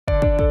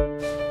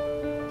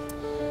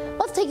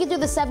take you through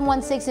the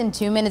 716 in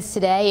 2 minutes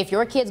today. If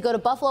your kids go to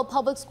Buffalo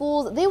Public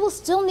Schools, they will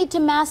still need to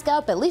mask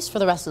up at least for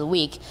the rest of the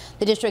week.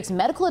 The district's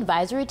medical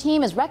advisory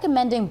team is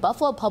recommending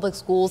Buffalo Public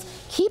Schools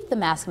keep the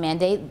mask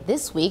mandate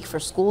this week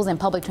for schools and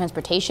public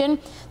transportation.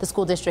 The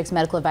school district's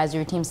medical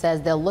advisory team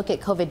says they'll look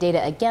at COVID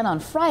data again on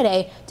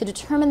Friday to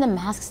determine the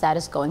mask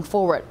status going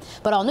forward.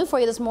 But all new for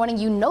you this morning,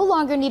 you no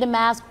longer need a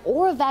mask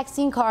or a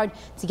vaccine card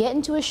to get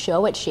into a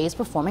show at Shea's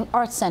Performing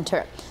Arts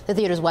Center. The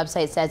theater's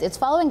website says it's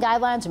following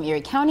guidelines from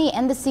Erie County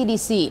and the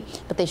CDC,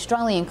 but they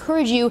strongly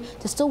encourage you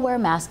to still wear a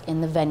mask in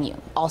the venue.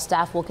 All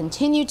staff will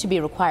continue to be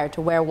required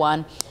to wear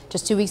one.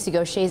 Just 2 weeks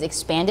ago, Shea's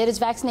expanded its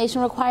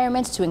vaccination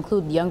requirements to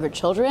include younger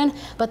children,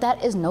 but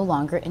that is no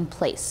longer in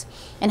place.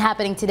 And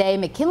happening today,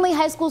 McKinley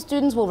High School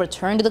students will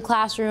return to the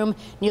classroom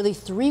nearly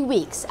 3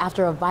 weeks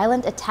after a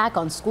violent attack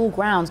on school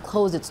grounds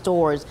closed its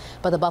doors.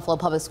 But the Buffalo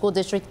Public School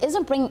District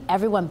isn't bringing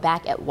everyone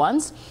back at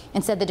once.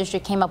 Instead, the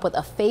district came up with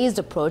a phased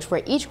approach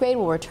where each grade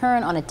will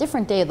return on a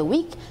different day of the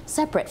week,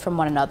 separate from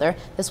one another.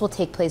 This will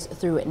take place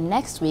through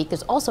next week.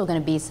 There's also going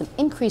to be some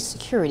increased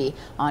security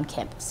on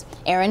campus.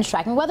 Aaron's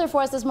tracking weather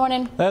for us this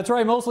morning. That's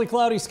right. Mostly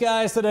cloudy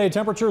skies today.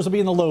 Temperatures will be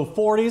in the low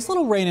 40s.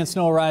 Little rain and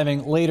snow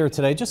arriving later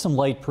today. Just some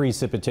light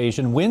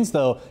precipitation. Winds,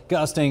 though,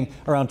 gusting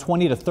around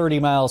 20 to 30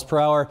 miles per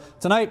hour.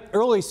 Tonight,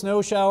 early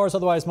snow showers,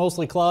 otherwise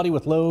mostly cloudy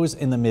with lows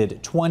in the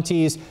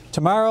mid-20s.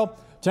 Tomorrow,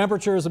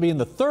 temperatures will be in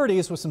the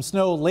 30s with some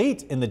snow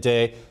late in the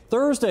day.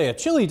 Thursday, a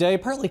chilly day,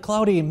 partly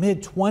cloudy,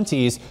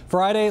 mid-20s.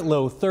 Friday,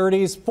 low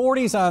 30s,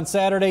 40s on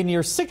Saturday,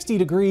 near 60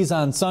 degrees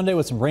on Sunday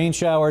with some rain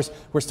showers.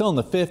 We're still in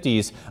the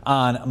 50s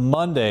on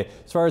Monday.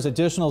 As far as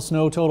additional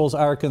snow totals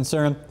are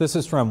concerned, this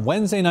is from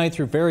Wednesday night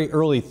through very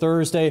early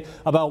Thursday.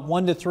 About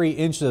 1 to 3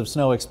 inches of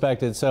snow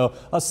expected, so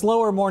a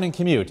slower morning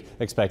commute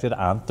expected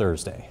on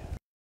Thursday.